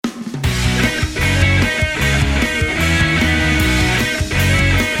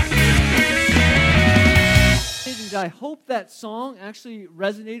I hope that song actually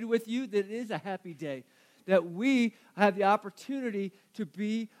resonated with you, that it is a happy day, that we have the opportunity to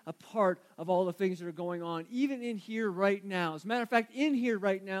be a part of all the things that are going on, even in here right now. As a matter of fact, in here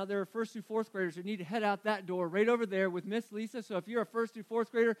right now, there are first through fourth graders who need to head out that door right over there with Miss Lisa. So if you're a first through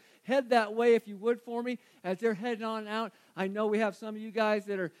fourth grader, head that way if you would for me as they're heading on out. I know we have some of you guys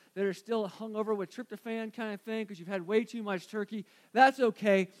that are still hung over with tryptophan kind of thing because you've had way too much turkey. That's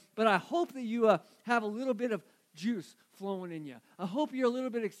okay, but I hope that you have a little bit of juice flowing in you. I hope you're a little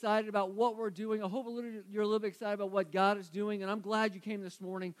bit excited about what we're doing. I hope you're a little bit excited about what God is doing, and I'm glad you came this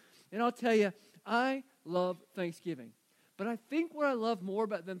morning. And I'll tell you, I love Thanksgiving. But I think what I love more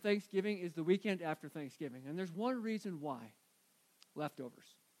than Thanksgiving is the weekend after Thanksgiving. And there's one reason why.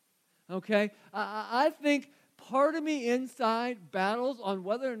 Leftovers. Okay? I think part of me inside battles on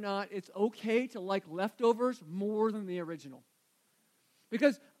whether or not it's okay to like leftovers more than the original.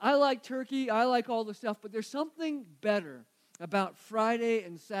 Because I like turkey, I like all the stuff, but there's something better about Friday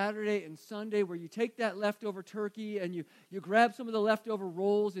and Saturday and Sunday where you take that leftover turkey and you grab some of the leftover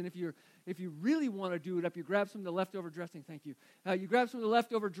rolls, and if you really want to do it up, you grab some of the leftover dressing, thank you. You grab some of the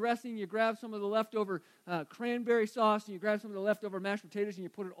leftover dressing, you grab some of the leftover cranberry sauce, and you grab some of the leftover mashed potatoes, and you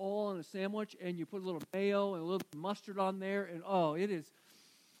put it all on a sandwich, and you put a little mayo and a little mustard on there, and oh, it is...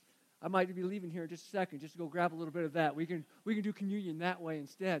 I might be leaving here in just a second just to go grab a little bit of that. We can do communion that way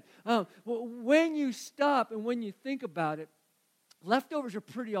instead. When you stop and when you think about it, leftovers are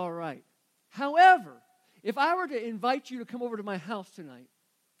pretty all right. However, if I were to invite you to come over to my house tonight,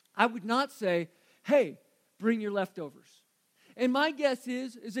 I would not say, hey, bring your leftovers. And my guess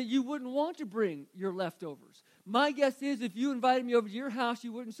is that you wouldn't want to bring your leftovers. My guess is if you invited me over to your house,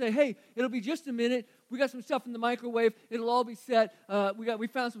 you wouldn't say, hey, it'll be just a minute. We got some stuff in the microwave. It'll all be set. We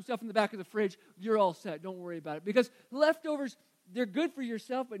found some stuff in the back of the fridge. You're all set. Don't worry about it. Because leftovers, they're good for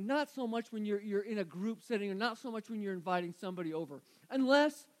yourself, but not so much when you're in a group setting, and not so much when you're inviting somebody over.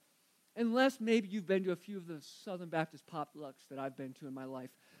 Unless maybe you've been to a few of the Southern Baptist potlucks that I've been to in my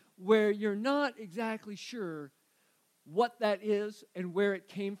life, where you're not exactly sure what that is and where it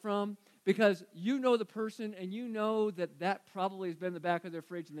came from, because you know the person and you know that probably has been in the back of their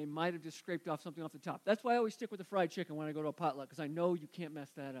fridge and they might have just scraped off something off the top. That's why I always stick with the fried chicken when I go to a potluck, because I know you can't mess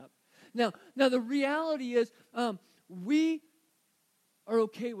that up. Now the reality is we are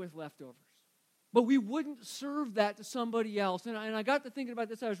okay with leftovers, but we wouldn't serve that to somebody else. And I got to thinking about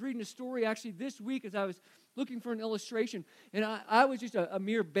this. I was reading a story actually this week as I was looking for an illustration, and I was just a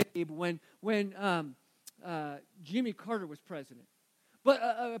mere babe when Jimmy Carter was president. But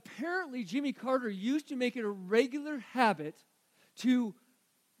apparently Jimmy Carter used to make it a regular habit to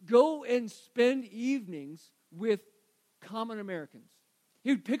go and spend evenings with common Americans.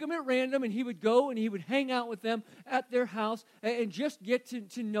 He would pick them at random, and he would go and he would hang out with them at their house and just get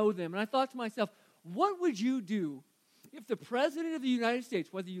to know them. And I thought to myself, what would you do if the President of the United States,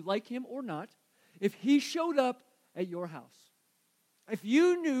 whether you like him or not, if he showed up at your house? If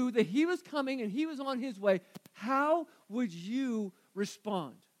you knew that he was coming and he was on his way, how would you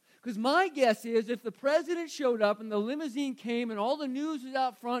respond? Because my guess is if the president showed up and the limousine came and all the news was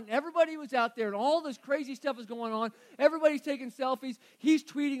out front and everybody was out there and all this crazy stuff is going on, everybody's taking selfies, he's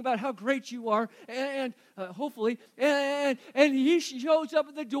tweeting about how great you are, and hopefully, and he shows up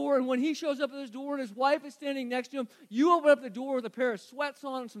at the door, and when he shows up at his door and his wife is standing next to him, you open up the door with a pair of sweats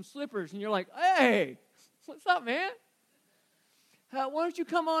on and some slippers, and you're like, hey, what's up, man? Why don't you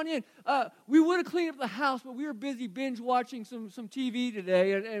come on in? We would have cleaned up the house, but we were busy binge watching some TV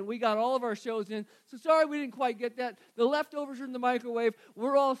today, and we got all of our shows in. So sorry we didn't quite get that. The leftovers are in the microwave.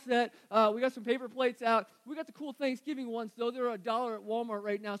 We're all set. We got some paper plates out. We got the cool Thanksgiving ones, though. They're $1 at Walmart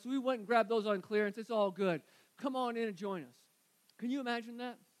right now, so we went and grabbed those on clearance. It's all good. Come on in and join us. Can you imagine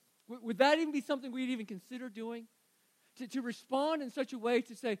that? Would that even be something we'd even consider doing? To respond in such a way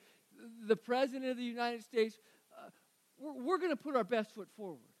to say, the President of the United States, we're going to put our best foot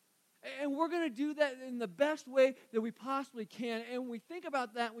forward. And we're going to do that in the best way that we possibly can. And when we think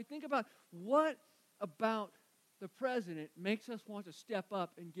about that, we think about what about the president makes us want to step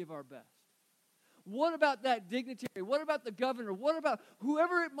up and give our best. What about that dignitary? What about the governor? What about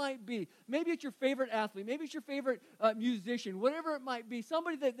whoever it might be? Maybe it's your favorite athlete. Maybe it's your favorite musician. Whatever it might be.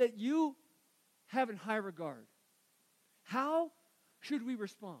 Somebody that you have in high regard. How should we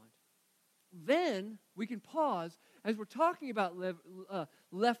respond? Then we can pause. As we're talking about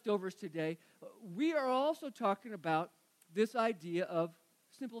leftovers today, we are also talking about this idea of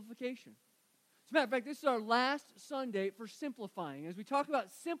simplification. As a matter of fact, this is our last Sunday for simplifying. As we talk about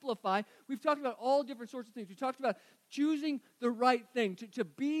simplify, we've talked about all different sorts of things. We've talked about choosing the right thing, to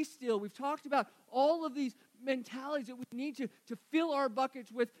be still. We've talked about all of these mentalities that we need to fill our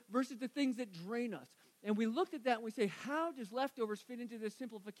buckets with versus the things that drain us. And we looked at that and we say, how does leftovers fit into this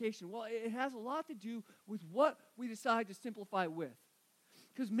simplification? Well, it has a lot to do with what we decide to simplify with.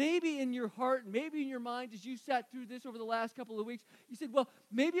 Because maybe in your heart, maybe in your mind, as you sat through this over the last couple of weeks, you said, well,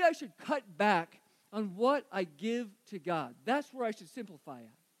 maybe I should cut back on what I give to God. That's where I should simplify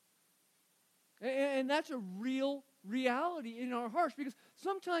at. And that's a real reality in our hearts. Because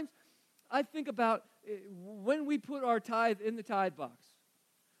sometimes I think about when we put our tithe in the tithe box,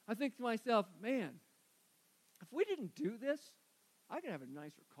 I think to myself, man, if we didn't do this, I could have a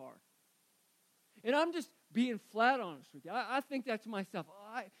nicer car. And I'm just being flat honest with you. I think that to myself.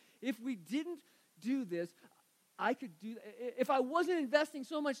 If we didn't do this, I could do that. If I wasn't investing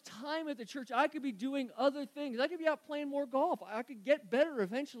so much time at the church, I could be doing other things. I could be out playing more golf. I could get better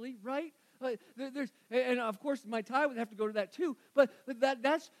eventually, right? And of course, my tithe would have to go to that too. But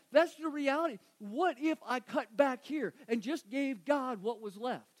that's the reality. What if I cut back here and just gave God what was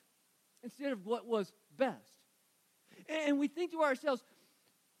left instead of what was best? And we think to ourselves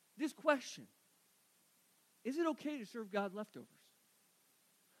this question: is it okay to serve God leftovers?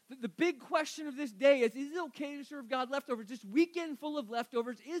 The big question of this day is it okay to serve God leftovers? This weekend full of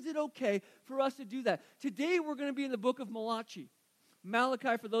leftovers, is it okay for us to do that? Today we're going to be in the book of Malachi.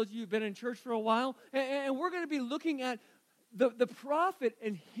 Malachi, for those of you who've been in church for a while, and we're going to be looking at the prophet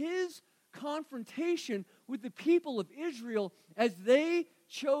and his confrontation with the people of Israel as they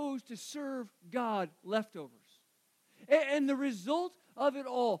chose to serve God leftovers. And the result of it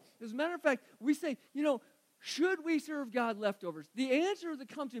all, as a matter of fact, we say, should we serve God leftovers? The answer that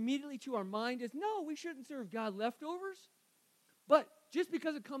comes immediately to our mind is, no, we shouldn't serve God leftovers. But just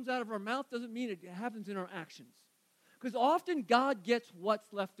because it comes out of our mouth doesn't mean it happens in our actions. Because often God gets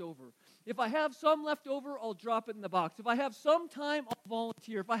what's left over. If I have some left over, I'll drop it in the box. If I have some time, I'll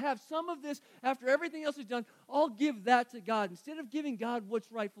volunteer. If I have some of this after everything else is done, I'll give that to God instead of giving God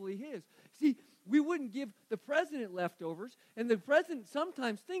what's rightfully his. See, we wouldn't give the president leftovers, and the president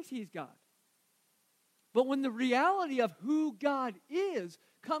sometimes thinks he's God. But when the reality of who God is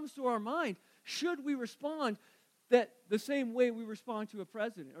comes to our mind, should we respond that the same way we respond to a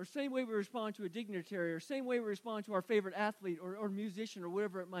president, or same way we respond to a dignitary, or same way we respond to our favorite athlete or musician or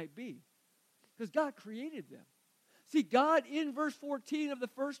whatever it might be? Because God created them. See, God in verse 14 of the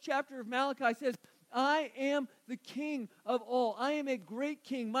first chapter of Malachi says, I am the king of all. I am a great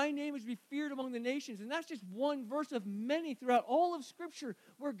king. My name is to be feared among the nations. And that's just one verse of many throughout all of Scripture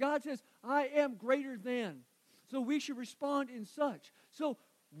where God says, I am greater than. So we should respond in such. So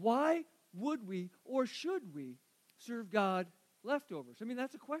why would we or should we serve God leftovers? I mean,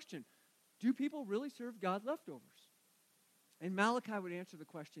 that's a question. Do people really serve God leftovers? And Malachi would answer the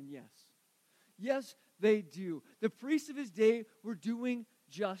question, yes. Yes, they do. The priests of his day were doing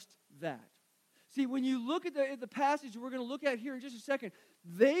just that. See, when you look at the passage we're going to look at here in just a second,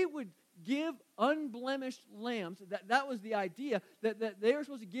 they would give unblemished lambs. That was the idea, that they were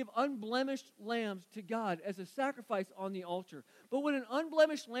supposed to give unblemished lambs to God as a sacrifice on the altar. But when an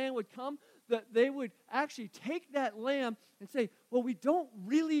unblemished lamb would come, they would actually take that lamb and say, well, we don't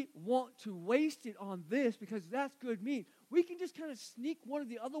really want to waste it on this because that's good meat. We can just kind of sneak one of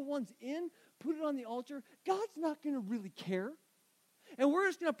the other ones in, put it on the altar. God's not going to really care. And we're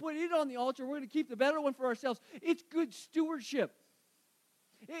just going to put it on the altar. We're going to keep the better one for ourselves. It's good stewardship.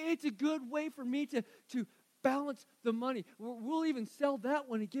 It's a good way for me to balance the money. We'll even sell that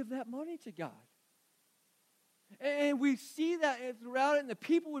one and give that money to God. And we see that throughout it, and the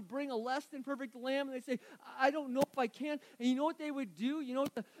people would bring a less than perfect lamb, and they'd say, I don't know if I can. And you know what they would do? You know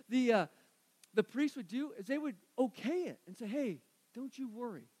what the priest would do? Is they would okay it and say, hey, don't you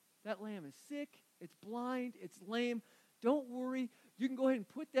worry. That lamb is sick, it's blind, it's lame. Don't worry. You can go ahead and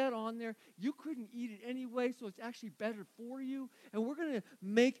put that on there. You couldn't eat it anyway, so it's actually better for you. And we're going to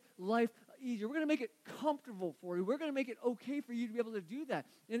make life easier. We're going to make it comfortable for you. We're going to make it okay for you to be able to do that.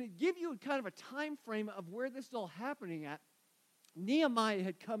 And it give you kind of a time frame of where this is all happening at. Nehemiah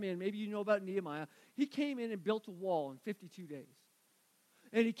had come in. Maybe you know about Nehemiah. He came in and built a wall in 52 days.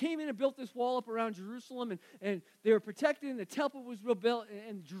 And he came in and built this wall up around Jerusalem, and they were protected, and the temple was rebuilt,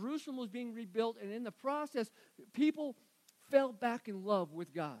 and Jerusalem was being rebuilt. And in the process, people fell back in love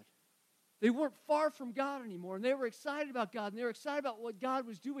with God. They weren't far from God anymore, and they were excited about God, and they were excited about what God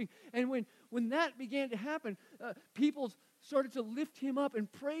was doing. And when that began to happen, people started to lift him up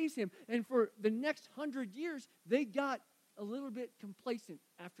and praise him. And for the next 100 years, they got a little bit complacent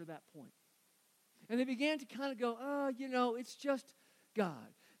after that point. And they began to kind of go, it's just God.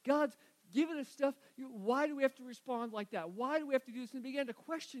 God's given us stuff. Why do we have to respond like that? Why do we have to do this? And they began to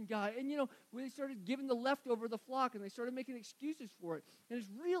question God. And, when they started giving the leftover of the flock, and they started making excuses for it. And it's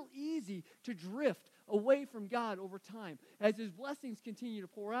real easy to drift away away from God over time. As his blessings continue to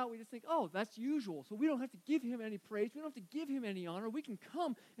pour out, we just think, oh, that's usual. So we don't have to give him any praise. We don't have to give him any honor. We can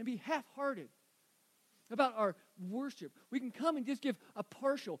come and be half-hearted about our worship. We can come and just give a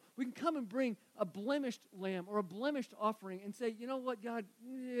partial. We can come and bring a blemished lamb or a blemished offering and say, you know what, God,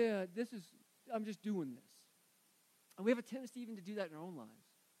 yeah, I'm just doing this. And we have a tendency even to do that in our own lives.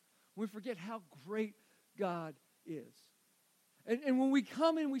 We forget how great God is. And when we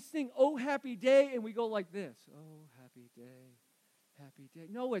come and we sing, oh, happy day, and we go like this, oh, happy day, happy day.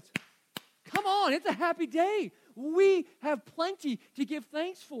 No, come on, it's a happy day. We have plenty to give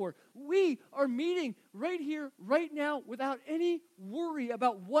thanks for. We are meeting right here, right now, without any worry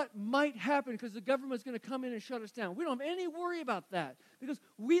about what might happen because the government's going to come in and shut us down. We don't have any worry about that because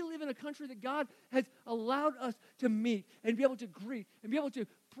we live in a country that God has allowed us to meet and be able to greet and be able to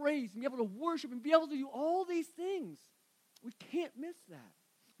praise and be able to worship and be able to do all these things. We can't miss that.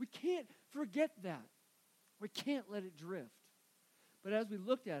 We can't forget that. We can't let it drift. But as we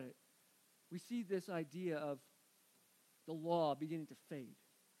looked at it, we see this idea of the law beginning to fade.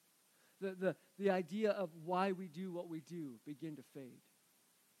 The idea of why we do what we do begin to fade.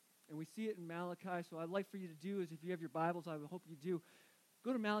 And we see it in Malachi. So I'd like for you to do is if you have your Bibles, I hope you do,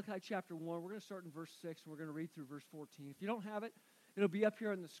 go to Malachi chapter 1. We're going to start in verse 6, and we're going to read through verse 14. If you don't have it, it'll be up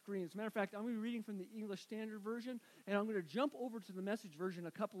here on the screen. As a matter of fact, I'm going to be reading from the English Standard Version, and I'm going to jump over to the Message Version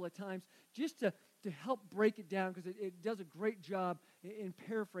a couple of times just to help break it down because it does a great job in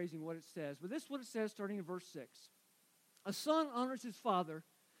paraphrasing what it says. But this is what it says starting in verse 6. A son honors his father,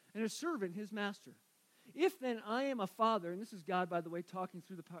 and a servant his master. If then I am a father, and this is God, by the way, talking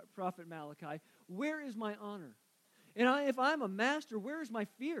through the prophet Malachi, where is my honor? And if I'm a master, where is my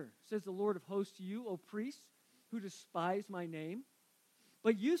fear? Says the Lord of hosts to you, O priests, who despise my name.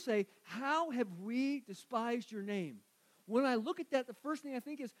 But you say, how have we despised your name? When I look at that, the first thing I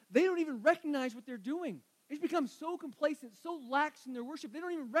think is they don't even recognize what they're doing. It's become so complacent, so lax in their worship, they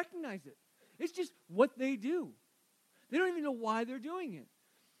don't even recognize it. It's just what they do. They don't even know why they're doing it.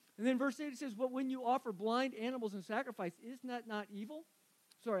 And then verse 8, it says, but when you offer blind animals in sacrifice, isn't that not evil?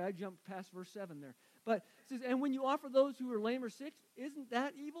 Sorry, I jumped past verse 7 there. But it says, and when you offer those who are lame or sick, isn't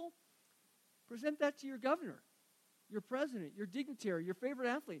that evil? Present that to your governor, your president, your dignitary, your favorite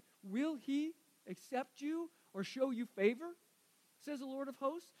athlete. Will he accept you or show you favor? Says the Lord of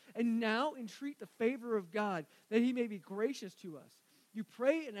hosts. And now entreat the favor of God, that he may be gracious to us. You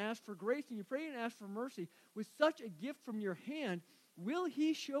pray and ask for grace, and you pray and ask for mercy. With such a gift from your hand, will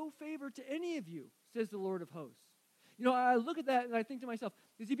he show favor to any of you? Says the Lord of hosts. You know, I look at that and I think to myself,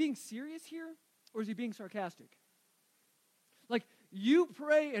 is he being serious here, or is he being sarcastic? Like, you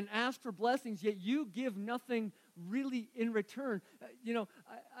pray and ask for blessings, yet you give nothing really in return.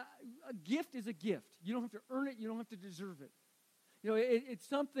 A gift is a gift. You don't have to earn it. You don't have to deserve it. You know, it's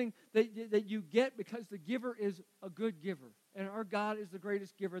something that you get because the giver is a good giver, and our God is the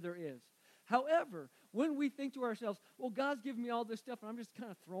greatest giver there is. However, when we think to ourselves, well, God's given me all this stuff, and I'm just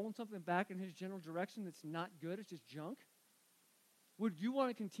kind of throwing something back in his general direction that's not good, it's just junk, would you want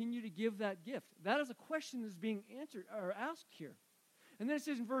to continue to give that gift? That is a question that's being answered or asked here. And then it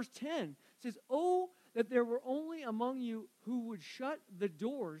says in verse 10, it says, oh, that there were only among you who would shut the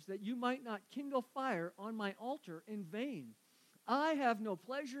doors, that you might not kindle fire on my altar in vain. I have no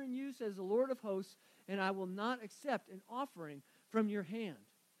pleasure in you, says the Lord of hosts, and I will not accept an offering from your hand.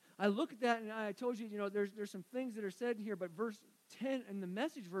 I look at that, and I told you, there's some things that are said in here, but verse 10 in the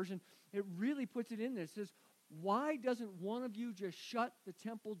Message Version, it really puts it in there. It says, why doesn't one of you just shut the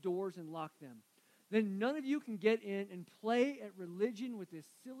temple doors and lock them? Then none of you can get in and play at religion with this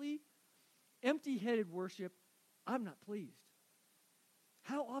silly, empty-headed worship. I'm not pleased.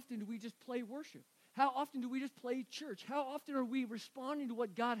 How often do we just play worship? How often do we just play church? How often are we responding to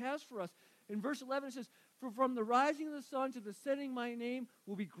what God has for us? In verse 11 it says, for from the rising of the sun to the setting my name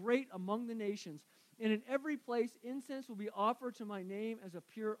will be great among the nations. And in every place incense will be offered to my name as a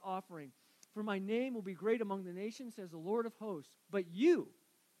pure offering. For my name will be great among the nations, says the Lord of hosts. But you're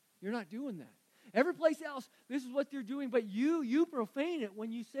not doing that. Every place else, this is what they're doing. But you profane it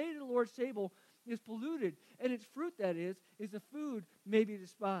when you say to the Lord's table is polluted, and its fruit, that is the food may be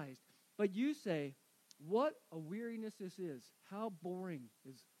despised. But you say, what a weariness this is. How boring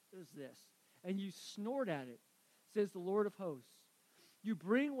is this? And you snort at it, says the Lord of hosts. You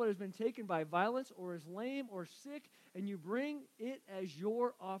bring what has been taken by violence or is lame or sick, and you bring it as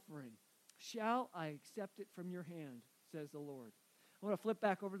your offering. Shall I accept it from your hand, says the Lord. I want to flip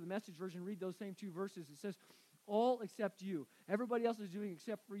back over to the Message Version, read those same two verses. It says, all except you. Everybody else is doing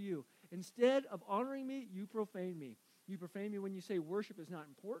except for you. Instead of honoring me, you profane me. You profane me when you say worship is not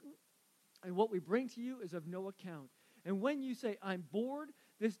important, and what we bring to you is of no account. And when you say, I'm bored,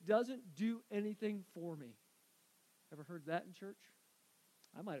 this doesn't do anything for me. Ever heard that in church?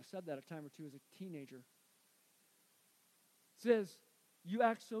 I might have said that a time or two as a teenager. It says, you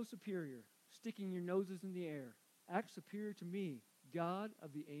act so superior, sticking your noses in the air. Act superior to me, God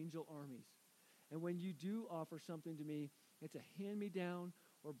of the angel armies. And when you do offer something to me, it's a hand-me-down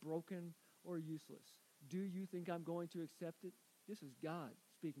or broken or useless. Do you think I'm going to accept it? This is God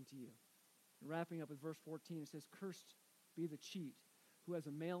speaking to you. And wrapping up with verse 14, it says, cursed be the cheat who has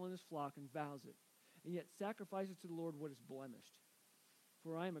a male in his flock and vows it, and yet sacrifices to the Lord what is blemished.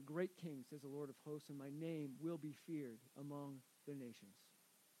 For I am a great king, says the Lord of hosts, and my name will be feared among the nations.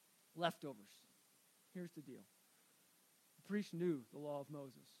 Leftovers. Here's the deal. The priests knew the law of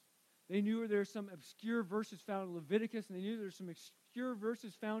Moses. They knew there were some obscure verses found in Leviticus, and they knew there were some obscure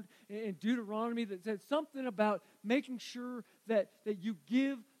verses found in Deuteronomy that said something about making sure that you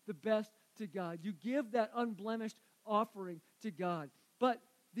give the best to God. You give that unblemished offering to God. But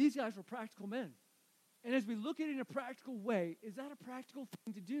these guys were practical men. And as we look at it in a practical way, is that a practical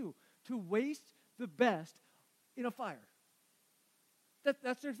thing to do? To waste the best in a fire?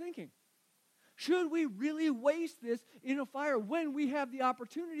 That's their thinking. Should we really waste this in a fire when we have the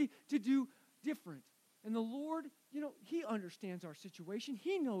opportunity to do different? And the Lord, He understands our situation.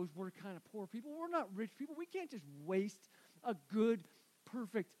 He knows we're kind of poor people. We're not rich people. We can't just waste a good,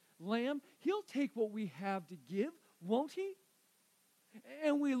 perfect lamb. He'll take what we have to give, won't He?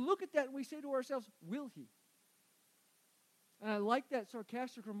 And we look at that and we say to ourselves, will He? And I like that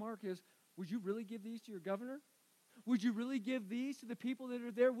sarcastic remark is, would you really give these to your governor? Would you really give these to the people that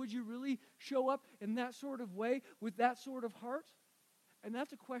are there? Would you really show up in that sort of way with that sort of heart? And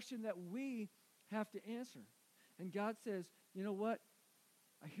that's a question that we have to answer. And God says, you know what?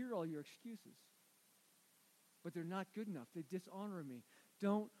 I hear all your excuses, but they're not good enough. They dishonor me.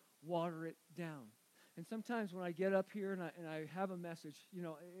 Don't water it down. And sometimes when I get up here and I have a message,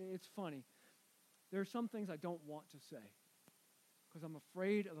 it's funny. There are some things I don't want to say because I'm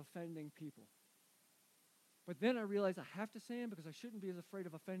afraid of offending people. But then I realize I have to say them because I shouldn't be as afraid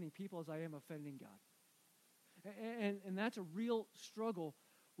of offending people as I am offending God. And that's a real struggle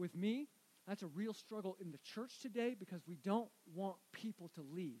with me. That's a real struggle in the church today because we don't want people to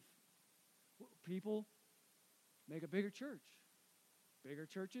leave. People make a bigger church. Bigger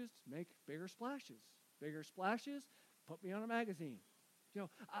churches make bigger splashes. Bigger splashes put me on a magazine.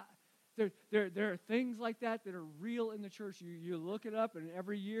 There are things like that are real in the church. You look it up, and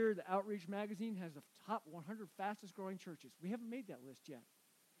every year the Outreach magazine has the top 100 fastest growing churches. We haven't made that list yet.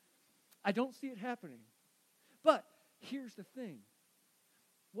 I don't see it happening. But here's the thing.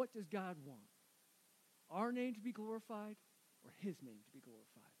 What does God want? Our name to be glorified or His name to be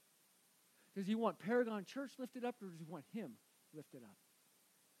glorified? Does He want Paragon Church lifted up or does He want Him lifted up?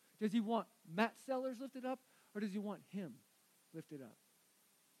 Does He want Matt Sellers lifted up or does He want Him lifted up?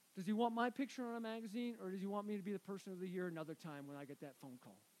 Does He want my picture on a magazine or does He want me to be the person of the year another time when I get that phone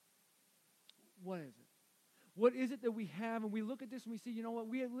call? What is it? What is it that we have? And we look at this and we see, you know what?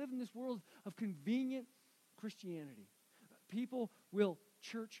 We live in this world of convenient Christianity. People will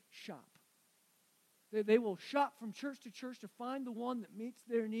church shop. They will shop from church to find the one that meets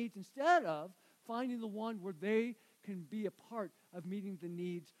their needs instead of finding the one where they can be a part of meeting the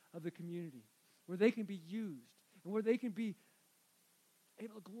needs of the community, where they can be used, and where they can be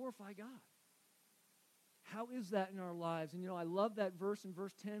able to glorify God. How is that in our lives? And I love that verse in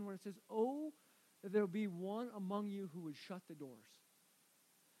verse 10 when it says, oh, that there will be one among you who would shut the doors,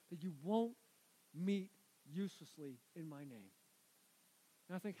 that you won't meet uselessly in my name.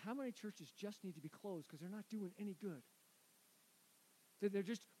 And I think, how many churches just need to be closed because they're not doing any good? That they're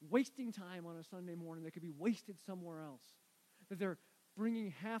just wasting time on a Sunday morning that could be wasted somewhere else. That they're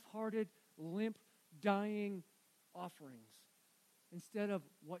bringing half-hearted, limp, dying offerings instead of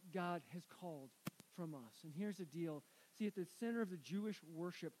what God has called from us. And here's the deal. See, at the center of the Jewish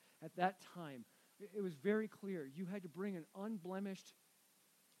worship at that time, it was very clear. You had to bring an unblemished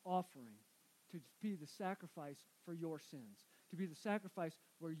offering to be the sacrifice for your sins, to be the sacrifice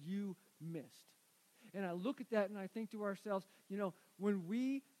where you missed. And I look at that and I think to ourselves, when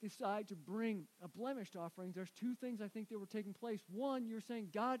we decide to bring a blemished offering, there's two things I think that were taking place. One, you're saying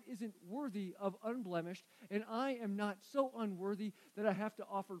God isn't worthy of unblemished, and I am not so unworthy that I have to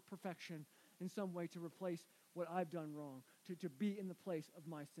offer perfection in some way to replace what I've done wrong, to be in the place of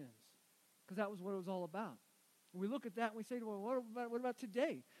my sins. Because that was what it was all about. We look at that and we say, well, what about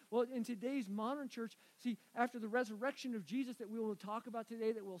today? Well, in today's modern church, see, after the resurrection of Jesus that we will talk about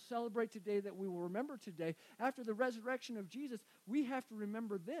today, that we'll celebrate today, that we will remember today, after the resurrection of Jesus, we have to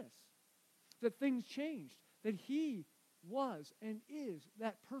remember this, that things changed, that He was and is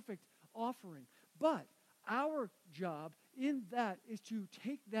that perfect offering. But our job in that is to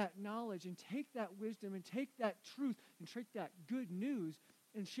take that knowledge and take that wisdom and take that truth and take that good news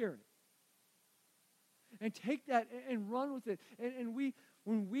and share it. And take that and run with it. And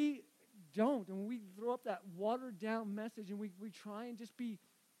when we don't, and when we throw up that watered down message and we try and just be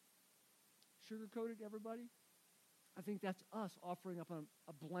sugar-coated to everybody, I think that's us offering up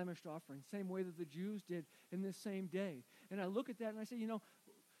a blemished offering, same way that the Jews did in this same day. And I look at that and I say,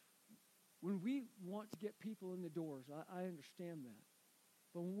 when we want to get people in the doors, I understand that.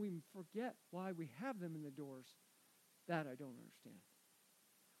 But when we forget why we have them in the doors, that I don't understand.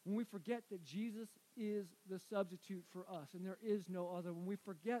 When we forget that Jesus is the substitute for us and there is no other, when we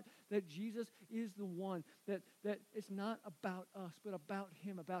forget that Jesus is the one, that it's not about us, but about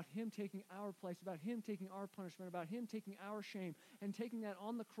him taking our place, about him taking our punishment, about him taking our shame and taking that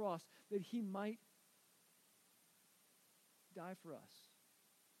on the cross that he might die for us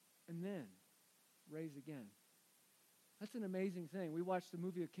and then raise again. That's an amazing thing. We watched the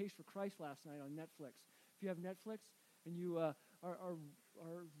movie A Case for Christ last night on Netflix. If you have Netflix and you are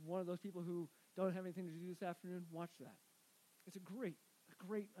one of those people who don't have anything to do this afternoon, watch that. It's a great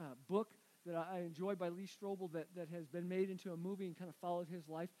book that I enjoy by Lee Strobel that has been made into a movie and kind of followed his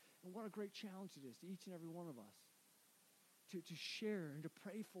life. And what a great challenge it is to each and every one of us to share and to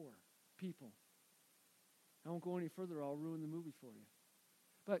pray for people. I won't go any further. I'll ruin the movie for you.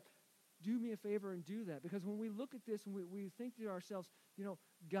 But do me a favor and do that, because when we look at this and we think to ourselves,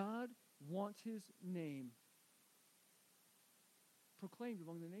 God wants his name proclaimed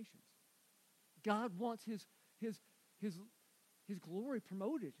among the nations. God wants his glory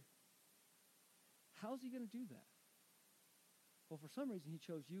promoted. How's he going to do that? Well, for some reason, he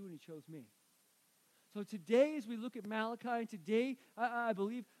chose you and he chose me. So today, as we look at Malachi, and today, I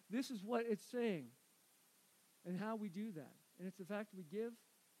believe this is what it's saying and how we do that. And it's the fact that we give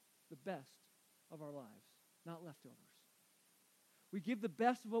the best of our lives, not leftovers. We give the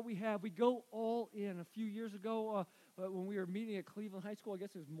best of what we have. We go all in. A few years ago, when we were meeting at Cleveland High School, I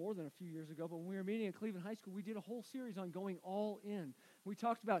guess it was more than a few years ago, but when we were meeting at Cleveland High School, we did a whole series on going all in. We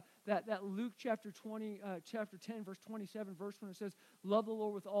talked about that Luke chapter 10, verse 27 verse when it says, love the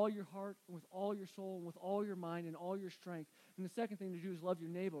Lord with all your heart, and with all your soul, and with all your mind, and all your strength. And the second thing to do is love your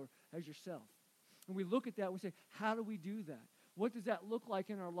neighbor as yourself. And we look at that and we say, how do we do that? What does that look like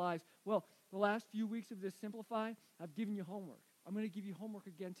in our lives? Well, the last few weeks of this Simplify, I've given you homework. I'm going to give you homework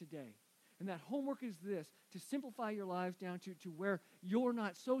again today. And that homework is this, to simplify your lives down to where you're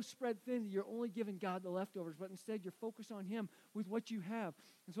not so spread thin that you're only giving God the leftovers, but instead you're focused on him with what you have.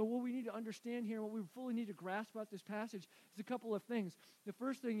 And so what we need to understand here, what we fully need to grasp about this passage is a couple of things. The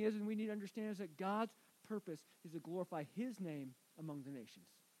first thing is, and we need to understand, is that God's purpose is to glorify his name among the nations.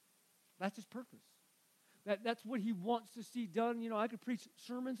 That's his purpose. That's what he wants to see done. I could preach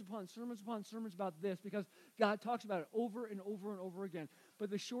sermons upon sermons upon sermons about this because God talks about it over and over and over again. But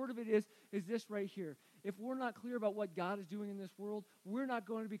the short of it is this right here. If we're not clear about what God is doing in this world, we're not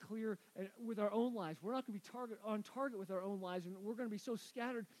going to be clear with our own lives. We're not going to be on target with our own lives, and we're going to be so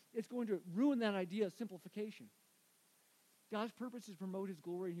scattered, it's going to ruin that idea of simplification. God's purpose is to promote his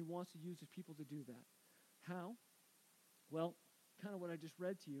glory, and he wants to use his people to do that. How? Well, kind of what I just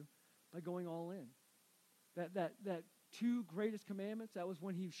read to you, by going all in. That two greatest commandments, that was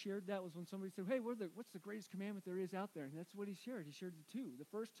when he shared that, was when somebody said, hey, what's the greatest commandment there is out there? And that's what he shared. He shared the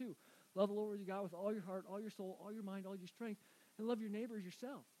first two. Love the Lord your God with all your heart, all your soul, all your mind, all your strength, and love your neighbor as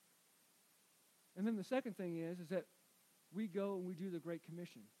yourself. And then the second thing is that we go and we do the Great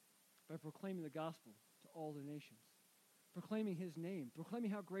Commission by proclaiming the gospel to all the nations, proclaiming his name, proclaiming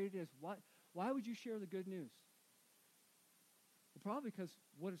how great it is. Why would you share the good news? Well, probably because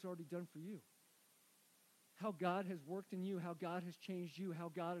what it's already done for you. How God has worked in you, how God has changed you,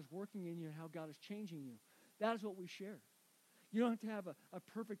 how God is working in you, and how God is changing you. That is what we share. You don't have to have a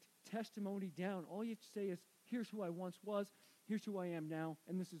perfect testimony down. All you have to say is, here's who I once was, here's who I am now,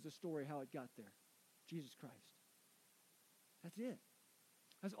 and this is the story how it got there. Jesus Christ. That's it.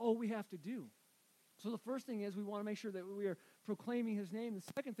 That's all we have to do. So the first thing is we want to make sure that we are proclaiming his name.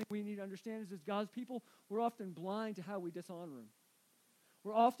 The second thing we need to understand is as God's people, we're often blind to how we dishonor him.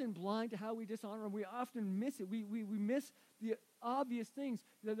 We're often blind to how we dishonor him. We often miss it. We miss the obvious things,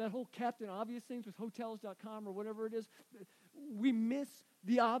 that whole Captain Obvious things with Hotels.com or whatever it is. We miss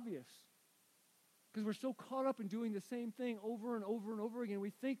the obvious because we're so caught up in doing the same thing over and over and over again.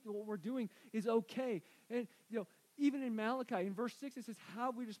 We think that what we're doing is okay. And, even in Malachi, in verse 6, it says, how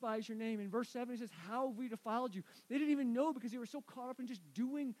have we despised your name? In verse 7, it says, how have we defiled you? They didn't even know because they were so caught up in just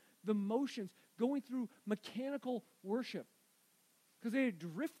doing the motions, going through mechanical worship. Because they had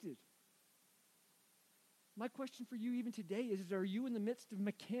drifted. My question for you even today is are you in the midst of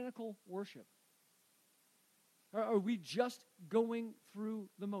mechanical worship? Or are we just going through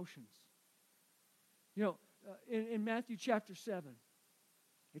the motions? You know, in Matthew chapter 7,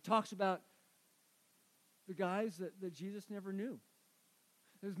 it talks about the guys that Jesus never knew.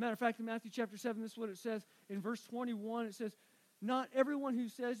 As a matter of fact, in Matthew chapter 7, this is what it says. In verse 21, it says, "Not everyone who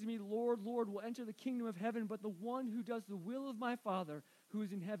says to me, 'Lord, Lord,' will enter the kingdom of heaven, but the one who does the will of my Father who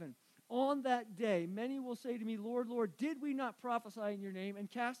is in heaven. On that day, many will say to me, 'Lord, Lord, did we not prophesy in your name and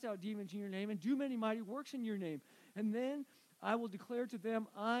cast out demons in your name and do many mighty works in your name?' And then I will declare to them,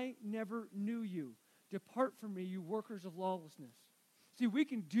 'I never knew you. Depart from me, you workers of lawlessness.'" See, we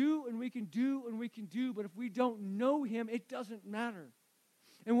can do and we can do and we can do, but if we don't know him, it doesn't matter.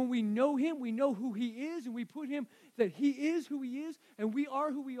 And when we know him, we know who he is, and we put him that he is who he is, and we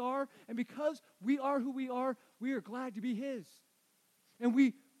are who we are. And because we are who we are glad to be his. And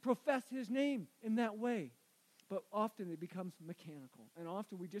we profess his name in that way. But often it becomes mechanical. And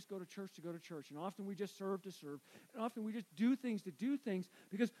often we just go to church to go to church. And often we just serve to serve. And often we just do things to do things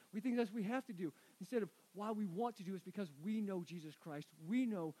because we think that's what we have to do. Instead of why we want to do is because we know Jesus Christ. We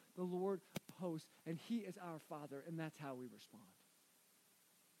know the Lord of hosts. And he is our Father. And that's how we respond.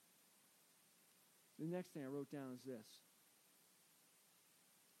 The next thing I wrote down is this.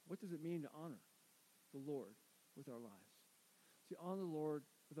 What does it mean to honor the Lord with our lives? See, honor the Lord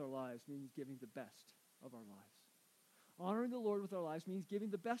with our lives means giving the best of our lives. Honoring the Lord with our lives means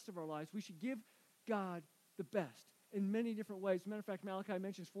giving the best of our lives. We should give God the best in many different ways. As a matter of fact, Malachi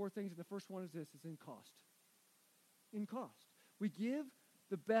mentions 4 things, and the first one is this. It's in cost. In cost. We give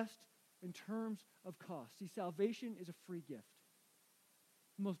the best in terms of cost. See, salvation is a free gift.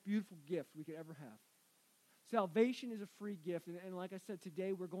 The most beautiful gift we could ever have. Salvation is a free gift, and like I said,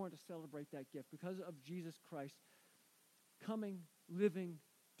 today we're going to celebrate that gift because of Jesus Christ coming, living,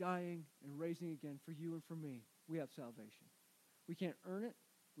 dying, and raising again for you and for me. We have salvation. We can't earn it.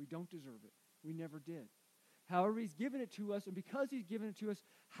 We don't deserve it. We never did. However, he's given it to us, and because he's given it to us,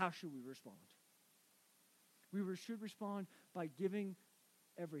 how should we respond? We should respond by giving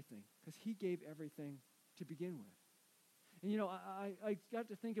everything, because he gave everything to begin with. And, you know, I got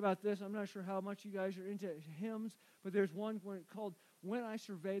to think about this. I'm not sure how much you guys are into hymns, but there's one called "When I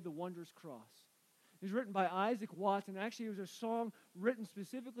Survey the Wondrous Cross." It was written by Isaac Watts, and actually it was a song written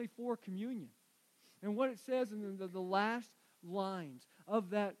specifically for communion. And what it says in the last lines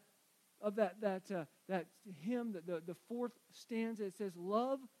of that hymn, the fourth stanza, it says,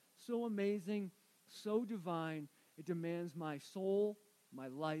 "Love so amazing, so divine, it demands my soul, my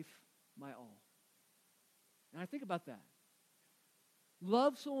life, my all." And I think about that.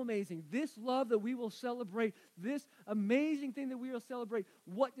 Love so amazing. This love that we will celebrate, this amazing thing that we will celebrate,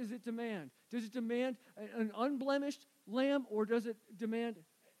 what does it demand? Does it demand an unblemished lamb, or does it demand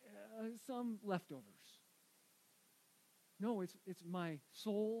some leftovers? No, it's my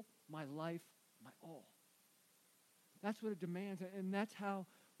soul, my life, my all. That's what it demands, and that's how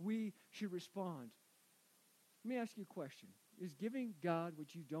we should respond. Let me ask you a question. Is giving God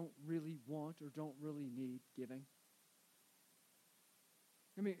what you don't really want or don't really need giving?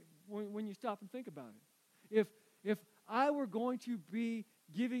 I mean, when you stop and think about it. If I were going to be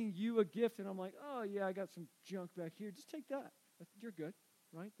giving you a gift and I'm like, "Oh, yeah, I got some junk back here. Just take that. You're good,"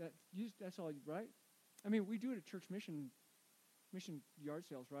 right? That's all, right? I mean, we do it at church mission yard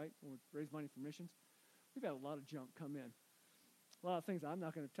sales, right? When we raise money for missions. We've had a lot of junk come in. A lot of things I'm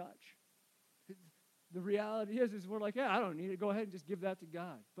not going to touch. The reality is we're like, "Yeah, I don't need it. Go ahead and just give that to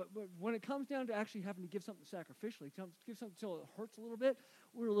God." But when it comes down to actually having to give something sacrificially, give something until it hurts a little bit,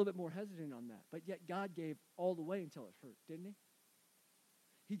 we're a little bit more hesitant on that. But yet God gave all the way until it hurt, didn't he?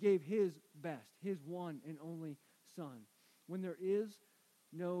 He gave his best, his one and only Son. When there is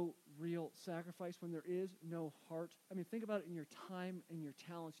no real sacrifice, when there is no heart, I mean, think about it in your time and your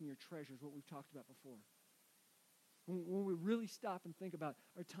talents and your treasures, what we've talked about before. When we really stop and think about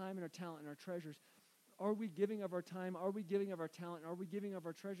our time and our talent and our treasures, are we giving of our time? Are we giving of our talent? Are we giving of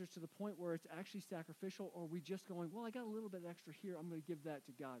our treasures to the point where it's actually sacrificial? Or are we just going, "Well, I got a little bit extra here. I'm going to give that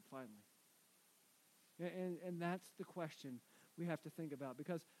to God finally"? And that's the question we have to think about.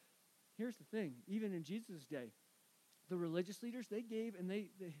 Because here's the thing. Even in Jesus' day, the religious leaders, they gave,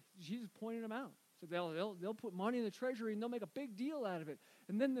 and Jesus pointed them out. So they'll put money in the treasury, and they'll make a big deal out of it.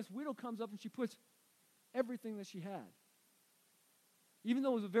 And then this widow comes up, and she puts everything that she had. Even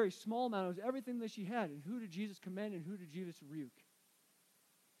though it was a very small amount, it was everything that she had. And who did Jesus commend and who did Jesus rebuke?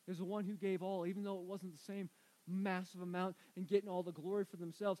 It was the one who gave all, even though it wasn't the same massive amount and getting all the glory for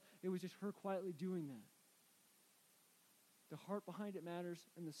themselves. It was just her quietly doing that. The heart behind it matters,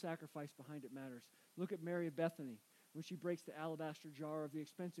 and the sacrifice behind it matters. Look at Mary of Bethany when she breaks the alabaster jar of the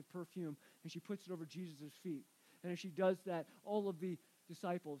expensive perfume and she puts it over Jesus' feet. And as she does that, all of the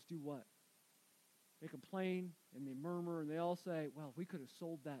disciples do what? they complain and they murmur and they all say, well, we could have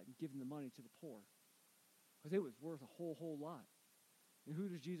sold that and given the money to the poor because it was worth a whole lot. And who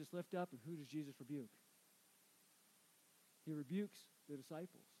does Jesus lift up and who does Jesus rebuke? He rebukes the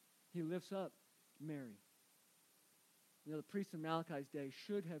disciples. He lifts up Mary. You know, the priests in Malachi's day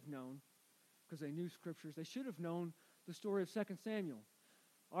should have known, because they knew scriptures, they should have known the story of 2 Samuel.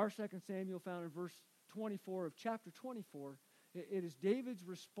 Our 2 Samuel found in verse 24 of chapter 24, it is David's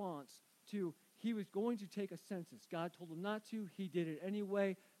response to, he was going to take a census. God told him not to. He did it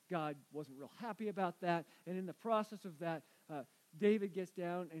anyway. God wasn't real happy about that. And in the process of that, David gets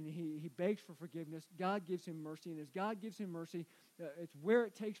down and he begs for forgiveness. God gives him mercy. And as God gives him mercy, it's where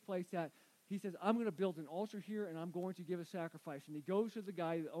it takes place that he says, I'm going to build an altar here and I'm going to give a sacrifice. And he goes to the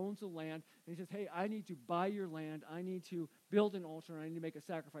guy that owns the land and he says, hey, I need to buy your land. I need to build an altar and I need to make a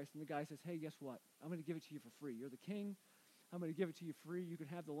sacrifice. And the guy says, hey, guess what? I'm going to give it to you for free. You're the king. I'm going to give it to you free. You can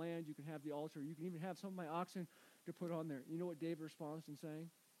have the land. You can have the altar. You can even have some of my oxen to put on there. You know what David responds in saying?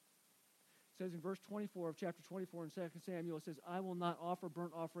 It says in verse 24 of chapter 24 in 2 Samuel, it says, I will not offer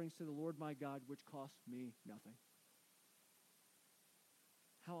burnt offerings to the Lord my God, which cost me nothing.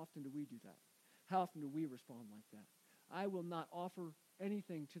 How often do we do that? How often do we respond like that? I will not offer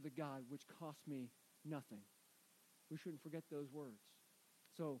anything to the God which costs me nothing. We shouldn't forget those words.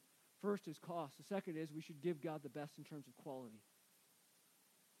 So, first is cost. The second is we should give God the best in terms of quality.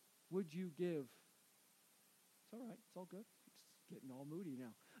 Would you give? It's all right. It's all good. It's getting all moody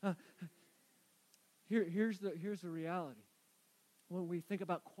now. Here's the reality. When we think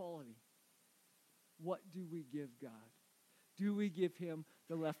about quality, what do we give God? Do we give him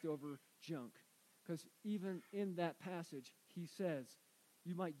the leftover junk? Because even in that passage, he says,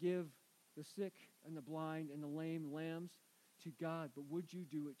 you might give the sick and the blind and the lame lambs to God, but would you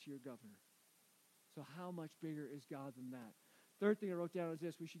do it to your governor? So how much bigger is God than that? Third thing I wrote down is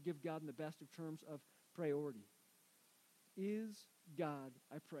this: we should give God in the best of terms of priority. Is God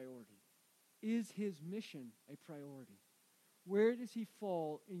a priority? Is his mission a priority? Where does he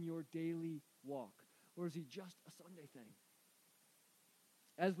fall in your daily walk? Or is he just a Sunday thing?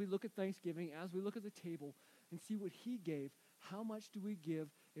 As we look at Thanksgiving, as we look at the table and see what he gave, how much do we give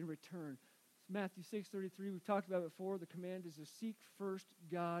in return? Matthew 6:33, we've talked about it before. The command is to seek first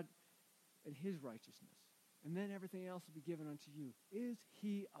God and his righteousness, and then everything else will be given unto you. Is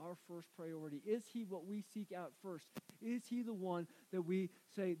he our first priority? Is he what we seek out first? Is he the one that we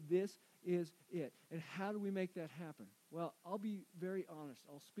say, this is it? And how do we make that happen? Well, I'll be very honest.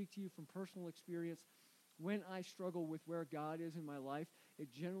 I'll speak to you from personal experience. When I struggle with where God is in my life,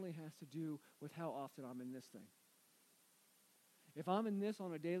 it generally has to do with how often I'm in this thing. If I'm in this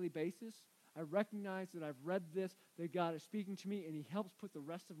on a daily basis, I recognize that I've read this, that God is speaking to me, and he helps put the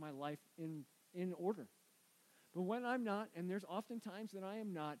rest of my life in order. But when I'm not, and there's often times that I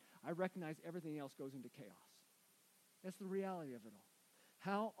am not, I recognize everything else goes into chaos. That's the reality of it all.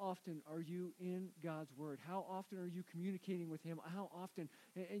 How often are you in God's word? How often are you communicating with him? How often?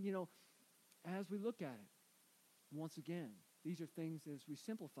 And you know, as we look at it, once again, these are things as we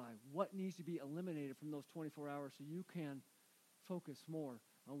simplify. What needs to be eliminated from those 24 hours so you can focus more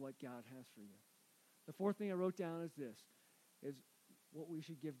on what God has for you? The fourth thing I wrote down is this, is what we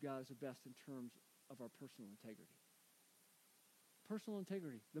should give God as the best in terms of our personal integrity. Personal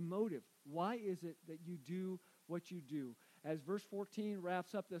integrity, the motive. Why is it that you do what you do? As verse 14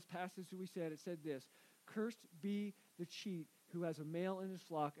 wraps up this passage that we said, it said this: cursed be the cheat who has a male in his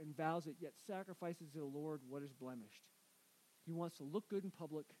flock and vows it, yet sacrifices to the Lord what is blemished. He wants to look good in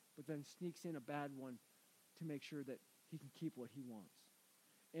public, but then sneaks in a bad one to make sure that he can keep what he wants.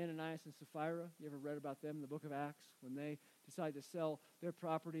 Ananias and Sapphira, you ever read about them in the book of Acts? When they decide to sell their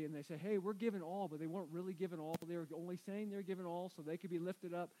property and they say, hey, we're giving all, but they weren't really giving all. They were only saying they're giving all so they could be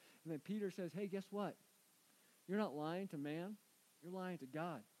lifted up. And then Peter says, hey, guess what? You're not lying to man. You're lying to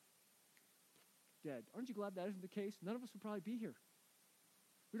God. Dead. Aren't you glad that isn't the case? None of us would probably be here.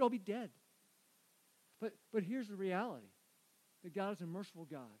 We'd all be dead. But here's the reality, that God is a merciful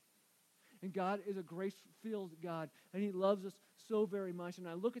God. And God is a grace-filled God, and he loves us so very much. And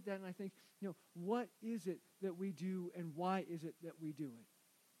I look at that and I think, what is it that we do, and why is it that we do it?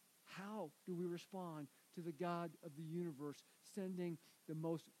 How do we respond to the God of the universe sending the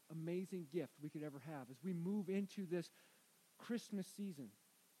most amazing gift we could ever have? As we move into this Christmas season,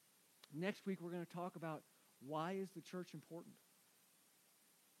 next week we're going to talk about, why is the church important?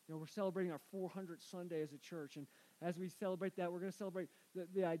 We're celebrating our 400th Sunday as a church, and as we celebrate that, we're going to celebrate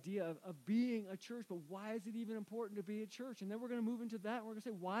the idea of being a church, but why is it even important to be a church? And then we're going to move into that, and we're going to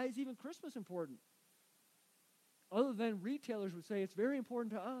say, why is even Christmas important? Other than retailers would say it's very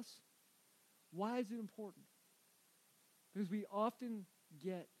important to us. Why is it important? Because we often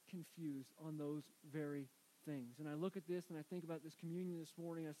get confused on those very things. And I look at this and I think about this communion this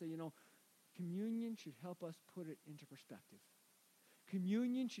morning. I say, communion should help us put it into perspective.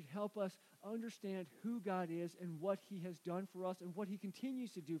 Communion should help us understand who God is and what he has done for us and what he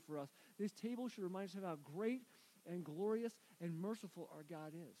continues to do for us. This table should remind us of how great and glorious and merciful our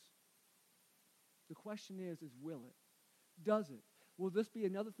God is. The question is will it? Does it? Will this be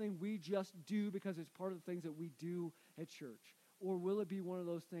another thing we just do because it's part of the things that we do at church? Or will it be one of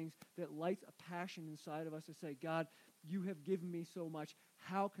those things that lights a passion inside of us to say, God, you have given me so much.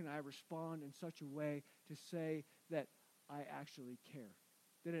 How can I respond in such a way to say that I actually care,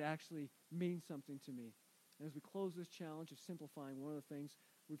 that it actually means something to me? And as we close this challenge of simplifying, one of the things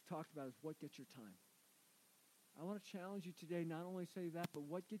we've talked about is what gets your time. I want to challenge you today, not only say that, but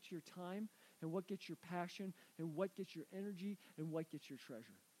what gets your time and what gets your passion and what gets your energy and what gets your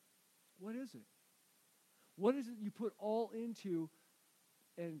treasure. What is it? What is it you put all into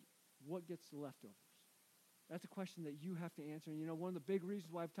and what gets the leftovers? That's a question that you have to answer. And one of the big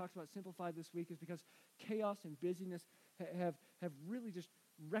reasons why I've talked about Simplify this week is because chaos and busyness have really just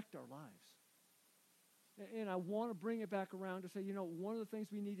wrecked our lives. And I want to bring it back around to say, one of the things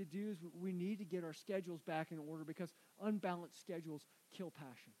we need to do is we need to get our schedules back in order because unbalanced schedules kill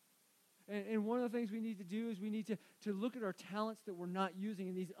passion. And one of the things we need to do is we need to look at our talents that we're not using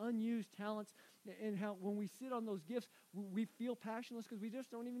and these unused talents and how when we sit on those gifts, we feel passionless because we just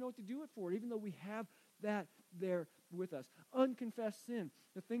don't even know what to do it for, even though we have that there with us. Unconfessed sin,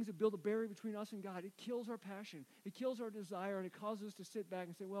 the things that build a barrier between us and God, it kills our passion. It kills our desire, and it causes us to sit back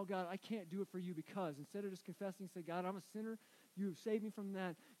and say, well, God, I can't do it for you because. Instead of just confessing, say, God, I'm a sinner. You have saved me from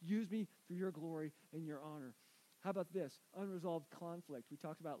that. Use me for your glory and your honor. How about this? Unresolved conflict. We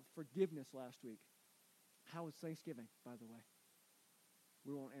talked about forgiveness last week. How was Thanksgiving, by the way?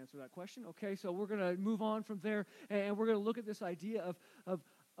 We won't answer that question. Okay, so we're going to move on from there, and we're going to look at this idea of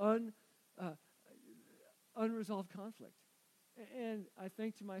unresolved conflict. And I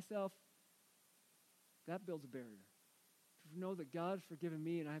think to myself, that builds a barrier. To know that God has forgiven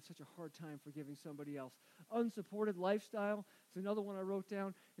me and I have such a hard time forgiving somebody else. Unsupported lifestyle is another one I wrote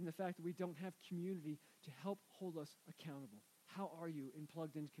down, in the fact that we don't have community to help hold us accountable. How are you in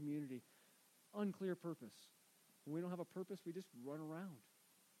plugged into community? Unclear purpose. When we don't have a purpose, we just run around,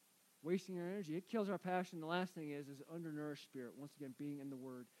 wasting our energy. It kills our passion. The last thing is undernourished spirit. Once again, being in the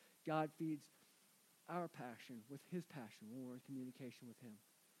Word. God feeds our passion with his passion when we're in communication with him.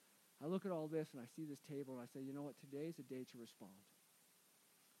 I look at all this and I see this table and I say, you know what? Today's a day to respond.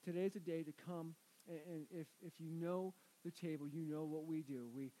 Today's a day to come, and if you know the table, you know what we do.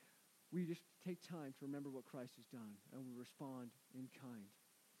 We just take time to remember what Christ has done, and we respond in kind.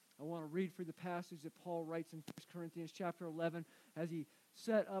 I want to read for the passage that Paul writes in 1 Corinthians chapter 11 as he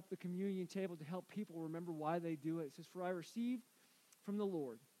set up the communion table to help people remember why they do it. It says, for I received from the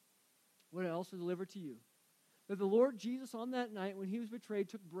Lord what I also delivered to you, that the Lord Jesus on that night when he was betrayed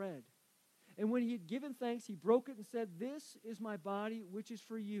took bread. And when he had given thanks, he broke it and said, this is my body, which is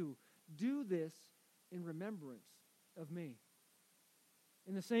for you. Do this in remembrance of me.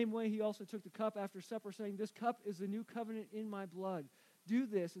 In the same way, he also took the cup after supper, saying, this cup is the new covenant in my blood. Do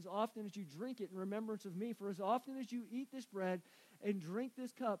this as often as you drink it in remembrance of me. For as often as you eat this bread and drink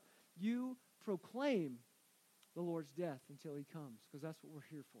this cup, you proclaim the Lord's death until he comes. Because that's what we're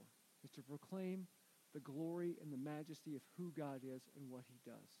here for, is to proclaim the glory and the majesty of who God is and what he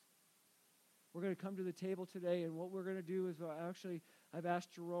does. We're going to come to the table today, and what we're going to do is I've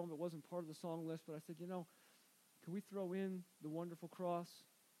asked Jerome, it wasn't part of the song list, but I said, can we throw in the wonderful cross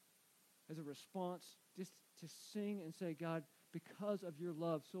as a response just to sing and say, God, because of your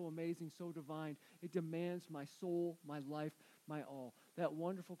love, so amazing, so divine, it demands my soul, my life, my all. That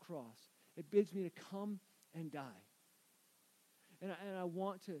wonderful cross, it bids me to come and die. And I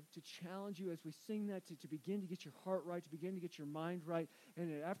want to challenge you as we sing that to begin to get your heart right, to begin to get your mind right.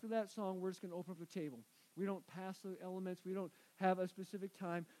 And after that song, we're just going to open up the table. We don't pass the elements. We don't have a specific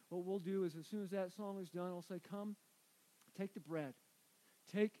time. What we'll do is as soon as that song is done, I'll say, come, take the bread,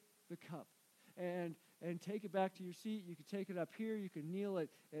 take the cup, and take it back to your seat. You can take it up here. You can kneel at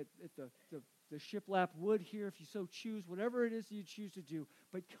the shiplap wood here if you so choose, whatever it is you choose to do.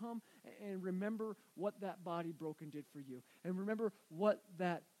 But come and remember what that body broken did for you. And remember what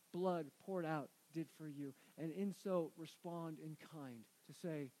that blood poured out did for you. And in so, respond in kind to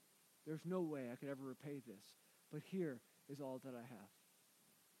say, there's no way I could ever repay this, but here is all that I have.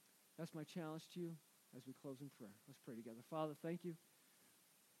 That's my challenge to you as we close in prayer. Let's pray together. Father, thank you.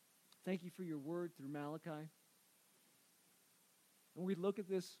 Thank you for your word through Malachi. And we look at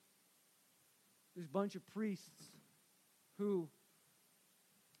this bunch of priests who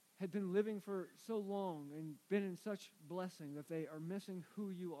had been living for so long and been in such blessing that they are missing who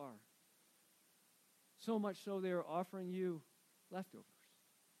you are. So much so they are offering you leftovers.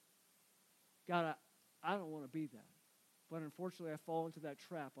 God, I don't want to be that. But unfortunately, I fall into that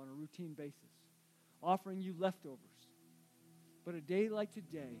trap on a routine basis, offering you leftovers. But a day like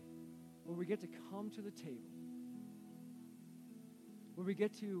today, where we get to come to the table, where we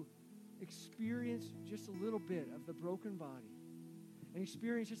get to experience just a little bit of the broken body and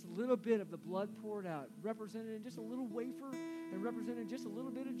experience just a little bit of the blood poured out, represented in just a little wafer and represented in just a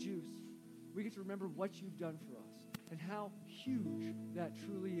little bit of juice, we get to remember what you've done for us and how huge that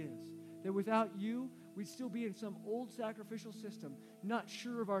truly is. That without you, we'd still be in some old sacrificial system, not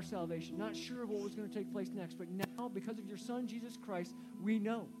sure of our salvation, not sure of what was going to take place next. But now, because of your Son, Jesus Christ, we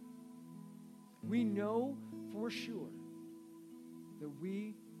know. We know for sure that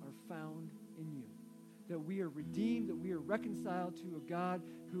we are found in you, that we are redeemed, that we are reconciled to a God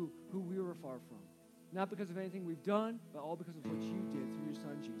who we were far from. Not because of anything we've done, but all because of what you did through your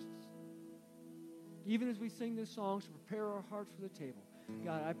Son, Jesus. Even as we sing this song to prepare our hearts for the table,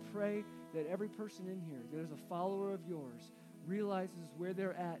 God, I pray that every person in here that is a follower of yours realizes where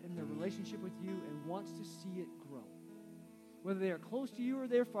they're at in their relationship with you and wants to see it grow. Whether they are close to you or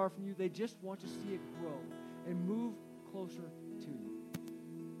they're far from you, they just want to see it grow and move closer to you.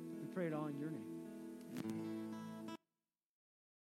 We pray it all in your name.